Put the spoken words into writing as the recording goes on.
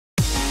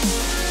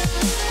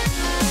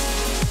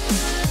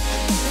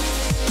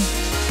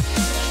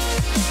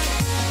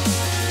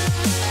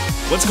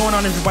What's going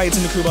on, everybody? It's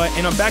Ndukauba,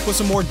 and I'm back with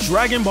some more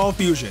Dragon Ball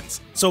Fusions.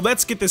 So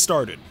let's get this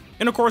started.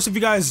 And of course, if you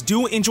guys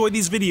do enjoy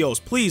these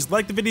videos, please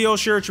like the video,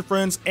 share it with your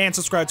friends, and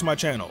subscribe to my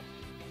channel.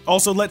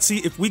 Also, let's see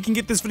if we can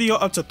get this video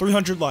up to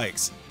 300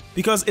 likes,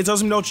 because it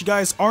doesn't know if you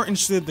guys aren't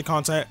interested in the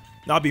content,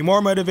 and I'll be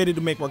more motivated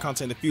to make more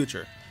content in the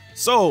future.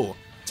 So,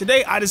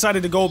 today I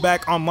decided to go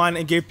back online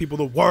and give people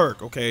the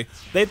work, okay?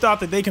 They thought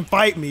that they can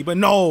fight me, but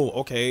no,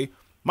 okay?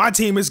 My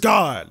team is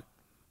God.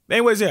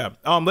 Anyways, yeah,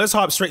 let's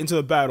hop straight into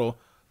the battle.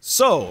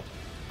 So,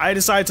 I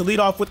decided to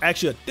lead off with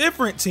actually a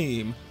different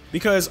team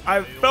because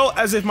I felt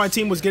as if my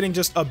team was getting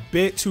just a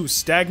bit too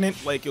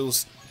stagnant. Like, it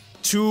was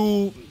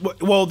too,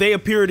 well, they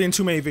appeared in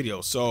too many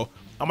videos. So,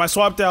 I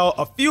swapped out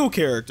a few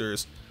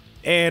characters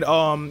and,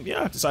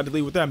 yeah, I decided to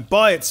lead with them.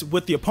 But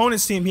with the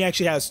opponent's team, he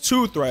actually has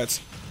two threats,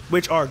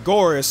 which are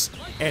Gorus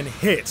and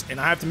Hit. And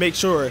I have to make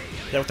sure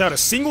that without a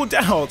single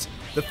doubt,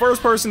 the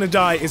first person to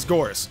die is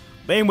Gorus.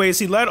 But anyways,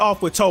 he led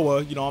off with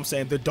Toa, you know what I'm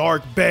saying, the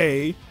Dark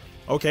Bay,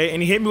 okay,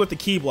 and he hit me with the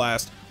Ki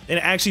Blast, and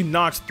it actually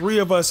knocked three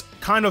of us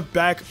kind of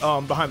back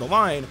behind the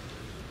line,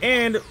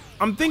 and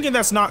I'm thinking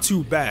that's not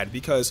too bad,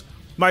 because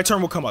my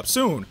turn will come up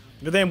soon.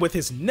 But then with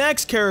his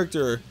next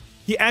character,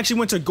 he actually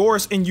went to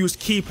Gorus and used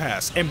Ki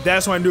Pass, and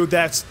that's when I knew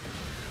that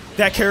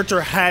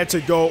character had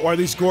to go, or at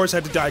least Gorus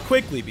had to die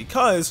quickly,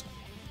 because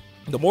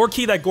the more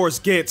Ki that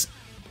Gorus gets,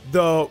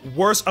 the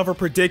worse of a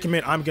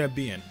predicament I'm gonna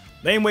be in.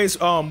 Anyways,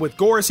 with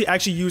Gorus, he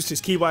actually used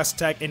his Ki Blast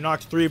attack and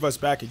knocked three of us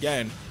back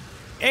again.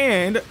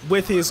 And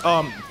with his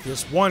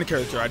this one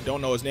character, I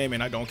don't know his name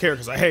and I don't care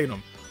because I hate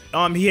him.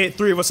 He hit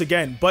three of us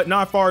again, but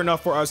not far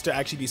enough for us to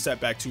actually be set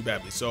back too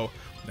badly. So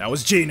that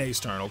was Jine's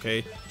turn,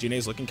 okay?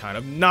 Jine's looking kind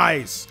of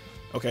nice,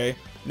 okay?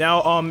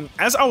 Now,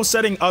 as I was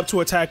setting up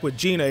to attack with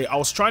Jine, I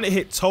was trying to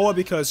hit Toa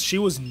because she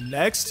was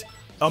next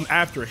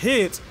after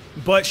Hit,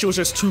 but she was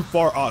just too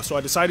far off. So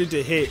I decided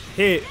to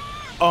hit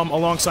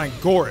alongside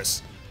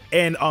Gorus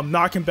and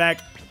knock him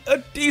back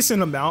a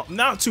decent amount,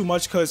 not too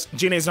much because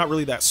Jine's not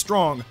really that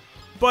strong,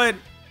 but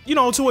you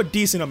know, to a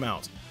decent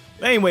amount.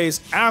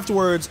 Anyways,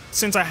 afterwards,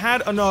 since I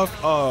had enough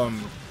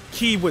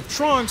Ki with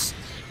Trunks,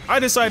 I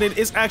decided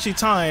it's actually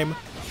time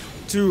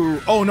to,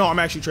 oh no, I'm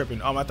actually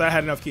tripping. I thought I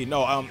had enough Ki.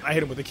 No, I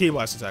hit him with a Ki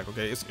Blast attack,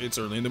 okay? It's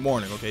early in the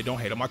morning, okay? Don't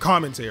hate on my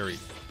commentary.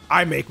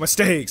 I make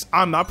mistakes.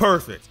 I'm not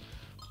perfect.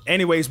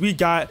 Anyways, we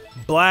got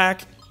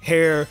Black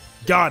Hair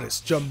Goddess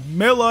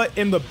Jamila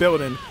in the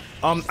building.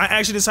 I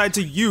actually decided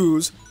to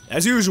use,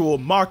 as usual,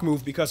 Mach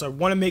Move because I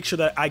want to make sure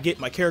that I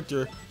get my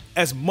character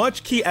as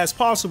much Ki as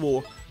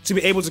possible to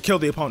be able to kill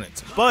the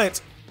opponent.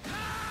 But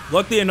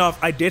luckily enough,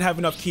 I did have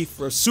enough Ki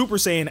for Super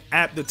Saiyan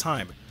at the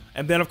time.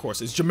 And then, of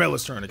course, it's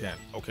Jamila's turn again,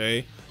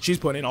 okay? She's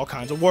putting in all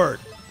kinds of work.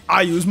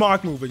 I use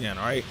Mach Move again,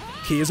 all right?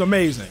 Ki is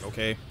amazing,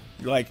 okay?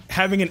 Like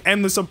having an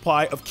endless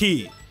supply of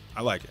Ki.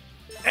 I like it.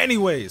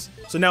 Anyways,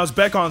 so now it's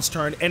Bekon's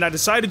turn, and I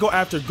decided to go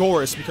after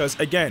Gorus because,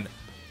 again,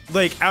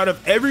 like, out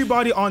of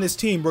everybody on this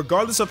team,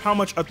 regardless of how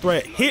much a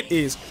threat Hit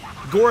is,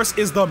 Gorus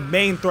is the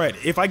main threat.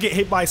 If I get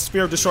hit by a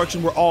Sphere of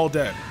Destruction, we're all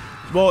dead.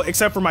 Well,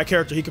 except for my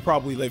character, he could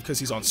probably live because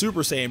he's on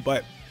Super Saiyan,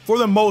 but for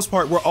the most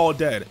part, we're all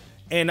dead.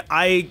 And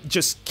I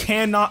just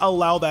cannot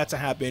allow that to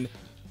happen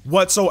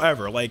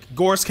whatsoever. Like,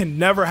 Gorus can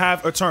never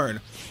have a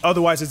turn,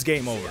 otherwise it's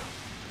game over.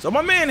 So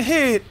my man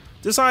Hit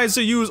decides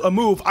to use a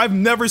move. I've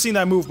never seen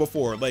that move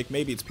before. Like,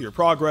 maybe it's Pure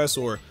Progress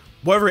or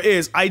whatever it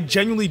is. I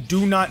genuinely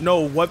do not know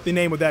what the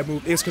name of that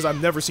move is because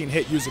I've never seen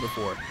Hit use it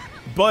before.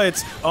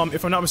 But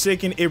if I'm not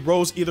mistaken, it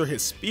rose either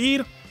his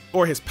speed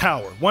or his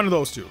power. One of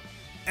those two.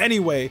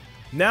 Anyway,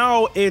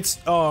 now it's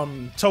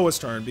Toa's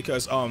turn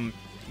because you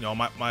know,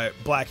 my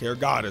Black Hair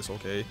Goddess,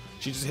 okay?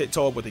 She just hit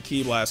Toa with a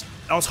Ki Blast.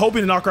 I was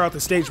hoping to knock her out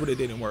the stage, but it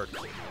didn't work.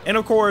 And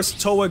of course,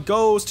 Toa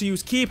goes to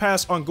use Ki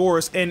Pass on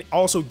Gorus and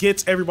also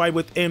gets everybody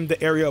within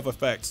the area of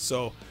effect.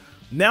 So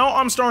now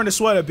I'm starting to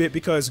sweat a bit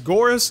because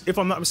Gorus, if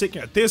I'm not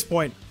mistaken at this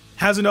point,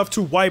 has enough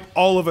to wipe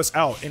all of us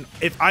out. And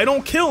if I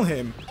don't kill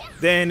him,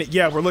 then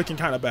yeah, we're looking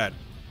kind of bad.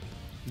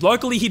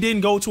 Luckily, he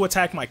didn't go to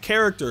attack my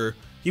character.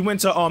 He went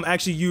to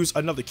actually use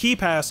another Ki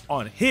Pass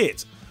on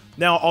Hit.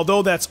 Now,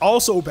 although that's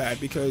also bad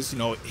because, you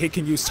know, Hit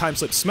can use Time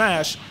Slip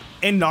Smash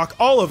and knock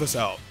all of us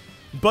out.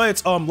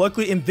 But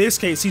luckily in this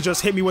case, he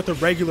just hit me with a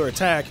regular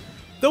attack.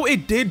 Though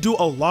it did do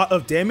a lot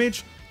of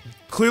damage,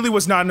 clearly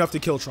was not enough to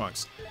kill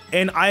Trunks.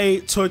 And I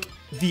took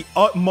the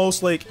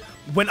utmost, like,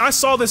 when I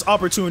saw this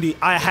opportunity,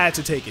 I had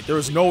to take it. There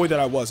was no way that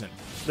I wasn't.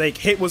 Like,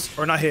 Hit was,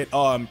 or not Hit,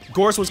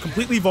 Gorus was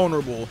completely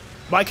vulnerable.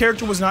 My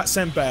character was not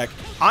sent back.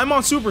 I'm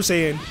on Super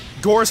Saiyan.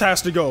 Gorus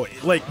has to go,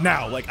 like,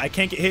 now. Like, I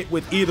can't get hit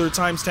with either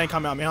times 10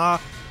 Kamehameha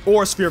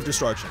or Sphere of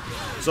Destruction.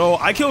 So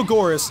I killed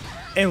Gorus,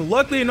 and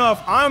luckily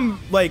enough, I'm,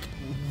 like,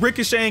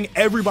 ricocheting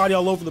everybody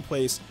all over the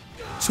place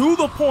to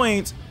the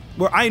point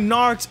where I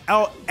knocked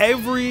out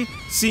every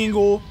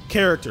single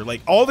character.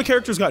 Like, all the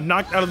characters got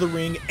knocked out of the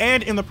ring,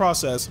 and in the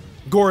process,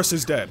 Gorus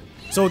is dead.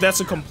 So that's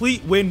a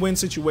complete win-win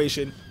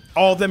situation.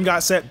 All of them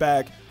got set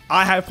back.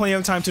 I have plenty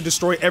of time to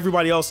destroy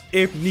everybody else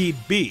if need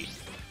be.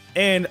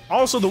 And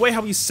also the way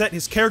how he set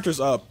his characters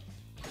up,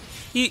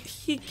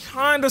 he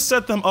kind of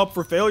set them up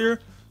for failure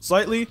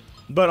slightly.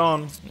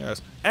 But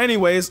yes.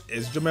 Anyways,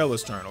 it's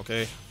Jamila's turn,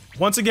 okay?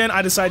 Once again,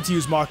 I decided to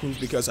use Mach Move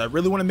because I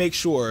really want to make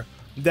sure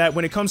that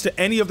when it comes to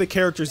any of the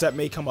characters that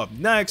may come up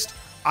next,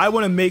 I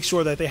want to make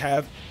sure that they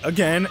have,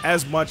 again,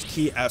 as much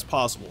ki as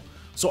possible.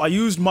 So I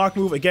used Mach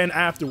Move again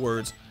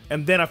afterwards,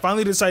 and then I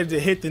finally decided to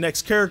hit the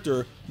next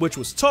character, which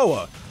was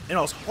Toa. And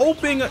I was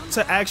hoping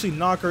to actually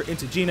knock her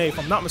into Gine. If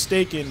I'm not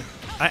mistaken,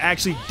 I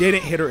actually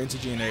didn't hit her into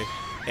Gine.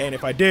 And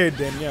if I did,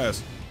 then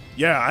yes.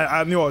 Yeah,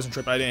 I knew I wasn't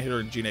tripping. I didn't hit her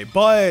into Gine.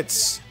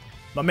 But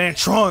my man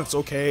Trunks,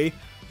 okay?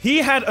 He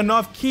had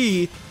enough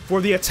ki for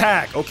the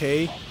attack,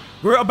 okay?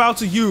 We're about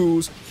to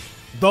use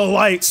the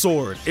Light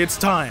Sword. It's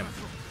time.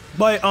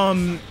 But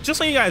just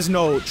so you guys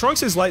know,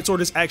 Trunks' Light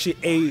Sword is actually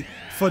a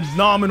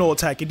phenomenal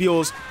attack. It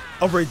deals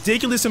a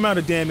ridiculous amount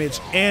of damage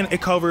and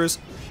it covers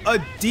a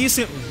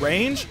decent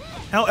range.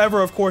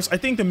 However, of course, I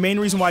think the main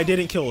reason why I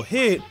didn't kill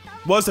Hit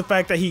was the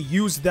fact that he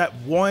used that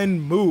one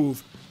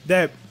move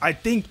that I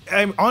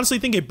honestly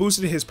think it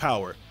boosted his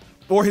power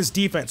or his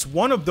defense,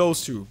 one of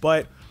those two,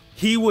 but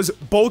he was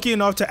bulky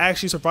enough to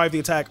actually survive the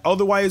attack.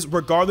 Otherwise,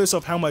 regardless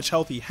of how much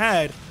health he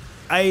had,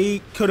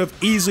 I could have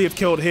easily have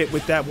killed Hit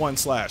with that one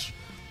slash.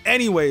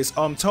 Anyways,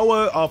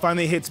 Toa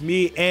finally hits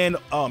me and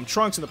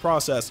Trunks in the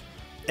process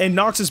and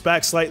knocks us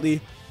back slightly,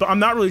 but I'm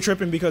not really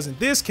tripping because in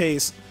this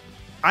case,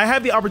 I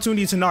had the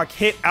opportunity to knock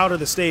Hit out of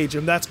the stage,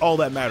 and that's all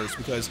that matters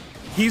because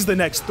he's the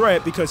next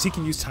threat because he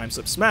can use Time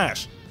Slip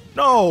Smash.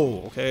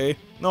 No, okay,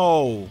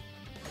 no.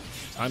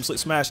 Time Slip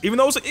Smash. Even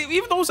though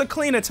it's a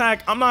clean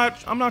attack, I'm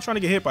not trying to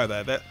get hit by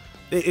that.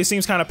 It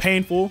seems kind of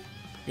painful.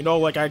 You know,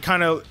 like I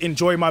kind of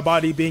enjoy my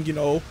body being, you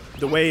know,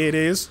 the way it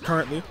is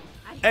currently.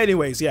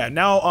 Anyways, yeah,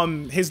 now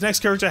his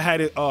next character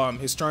had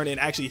his turn and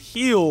actually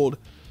healed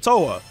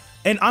Toa.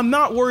 And I'm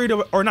not worried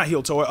about, or not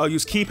heal Toa, I'll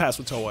use Ki Pass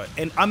with Toa.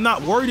 And I'm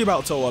not worried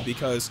about Toa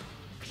because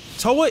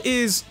Toa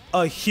is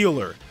a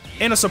healer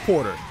and a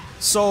supporter.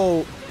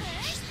 So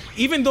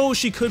even though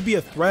she could be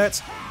a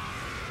threat,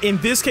 in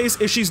this case,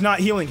 if she's not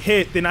healing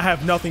Hit, then I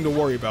have nothing to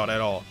worry about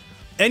at all.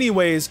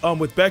 Anyways,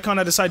 with Bekon,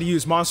 I decided to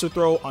use Monster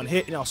Throw on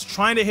Hit, and I was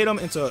trying to hit him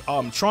into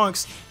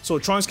Trunks, so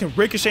Trunks can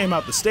ricochet him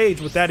out the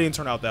stage, but that didn't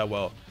turn out that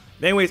well.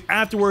 Anyways,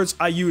 afterwards,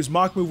 I used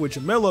Mach Move with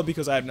Jamila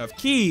because I had enough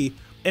ki,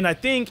 and I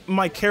think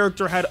my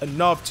character had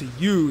enough to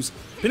use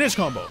Finish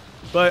Combo.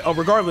 But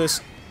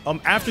regardless,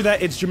 after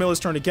that, it's Jamila's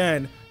turn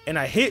again, and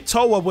I hit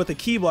Toa with a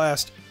Ki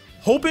Blast,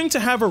 hoping to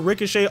have a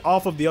ricochet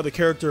off of the other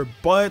character,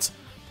 but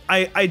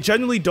I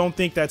genuinely don't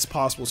think that's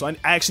possible, so I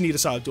actually need to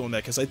stop doing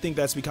that because I think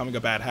that's becoming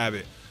a bad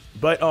habit.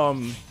 But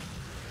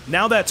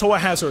now that Toa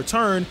has her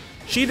turn,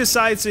 she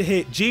decides to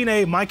hit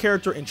Gine, my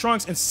character, and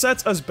Trunks, and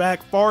sets us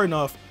back far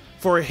enough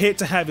for a Hit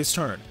to have his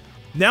turn.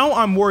 Now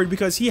I'm worried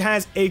because he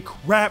has a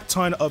crap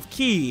ton of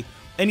ki,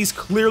 and he's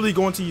clearly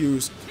going to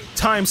use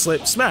Time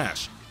Slip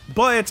Smash.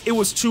 But it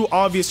was too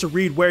obvious to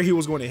read where he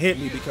was going to hit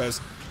me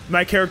because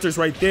my character's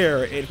right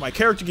there, and if my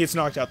character gets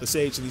knocked out the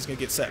stage, then he's going to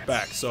get set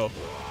back. So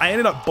I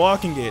ended up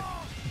blocking it,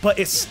 but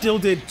it still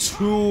did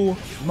too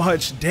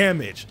much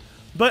damage.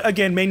 But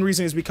again, main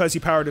reason is because he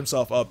powered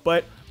himself up,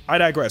 but I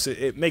digress.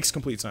 It makes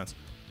complete sense.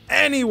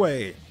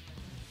 Anyway,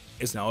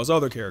 it's now his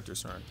other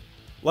character's turn.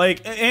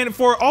 Like, and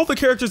for all the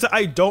characters that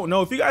I don't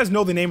know, if you guys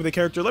know the name of the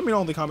character, let me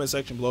know in the comment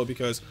section below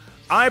because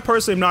I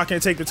personally am not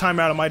going to take the time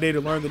out of my day to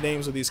learn the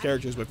names of these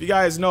characters. But if you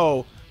guys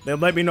know, then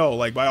let me know,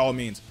 like, by all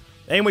means.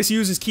 Anyways, he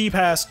uses Ki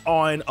Pass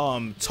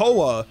on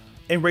Toa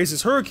and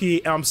raises her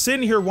ki, and I'm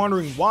sitting here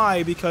wondering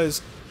why,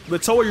 because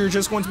with Toa, you're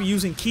just going to be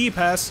using Ki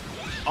Pass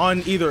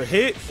on either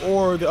Hit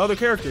or the other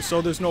character,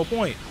 so there's no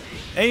point.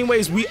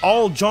 Anyways, we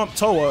all jump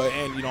Toa,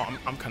 and, you know,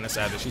 I'm kind of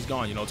sad that she's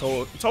gone. You know,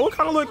 Toa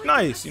kind of looked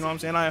nice, you know what I'm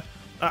saying?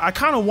 I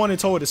kind of wanted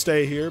Toa to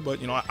stay here, but,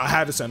 you know, I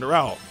had to send her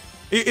out.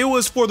 It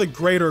was for the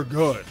greater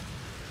good.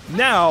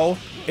 Now,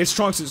 it's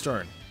Trunks'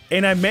 turn,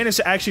 and I managed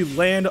to actually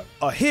land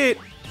a hit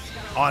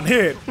on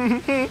Hit.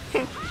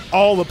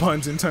 All the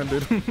puns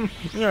intended.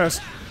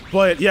 Yes.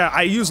 But, yeah,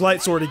 I used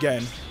Light Sword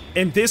again,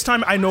 and this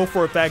time I know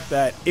for a fact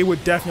that it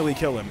would definitely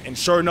kill him, and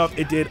sure enough,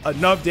 it did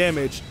enough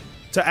damage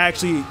to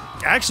actually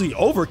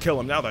overkill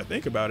him now that I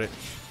think about it.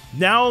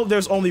 Now,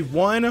 there's only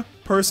one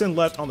person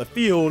left on the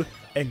field,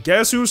 and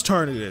guess whose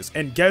turn it is?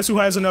 And guess who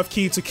has enough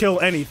ki to kill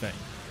anything?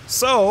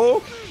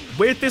 So,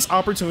 with this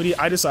opportunity,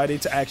 I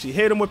decided to actually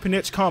hit him with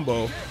Pinich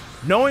Combo,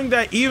 knowing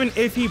that even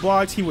if he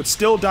blocked, he would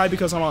still die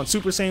because I'm on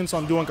Super Saiyan, so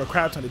I'm doing a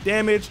crap ton of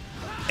damage.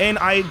 And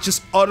I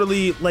just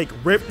utterly, like,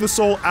 ripped the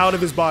soul out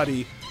of his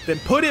body, then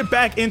put it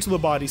back into the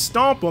body,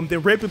 stomp him,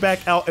 then rip it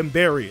back out and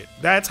bury it.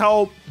 That's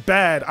how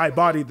bad I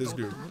bodied this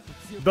dude.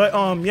 But,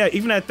 yeah,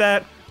 even at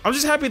that, I'm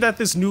just happy that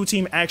this new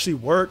team actually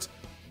worked.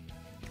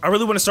 I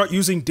really want to start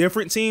using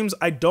different teams.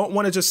 I don't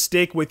want to just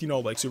stick with, you know,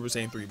 like Super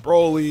Saiyan 3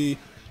 Broly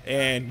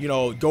and, you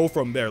know, go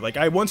from there. Like,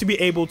 I want to be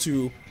able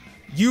to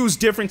use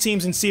different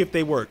teams and see if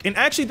they work. And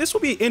actually, this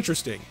will be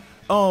interesting.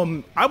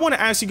 I want to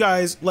ask you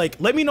guys, like,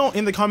 let me know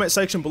in the comment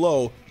section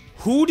below,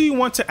 who do you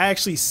want to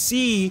actually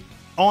see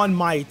on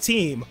my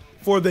team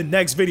for the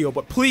next video?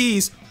 But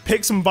please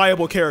pick some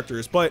viable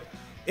characters. But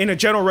in a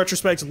general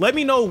retrospect, let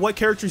me know what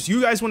characters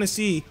you guys want to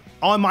see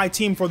on my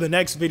team for the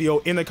next video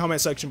in the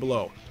comment section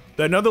below.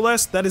 But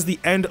nonetheless, that is the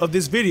end of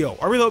this video.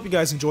 I really hope you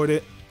guys enjoyed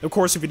it. Of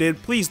course, if you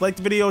did, please like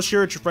the video,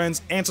 share it with your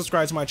friends, and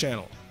subscribe to my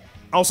channel.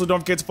 Also, don't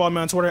forget to follow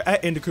me on Twitter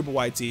at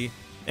Ndukauba.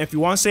 And if you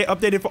want to stay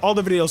updated for all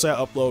the videos I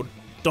upload,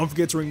 don't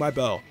forget to ring my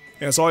bell.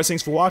 And as always,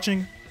 thanks for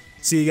watching.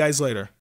 See you guys later.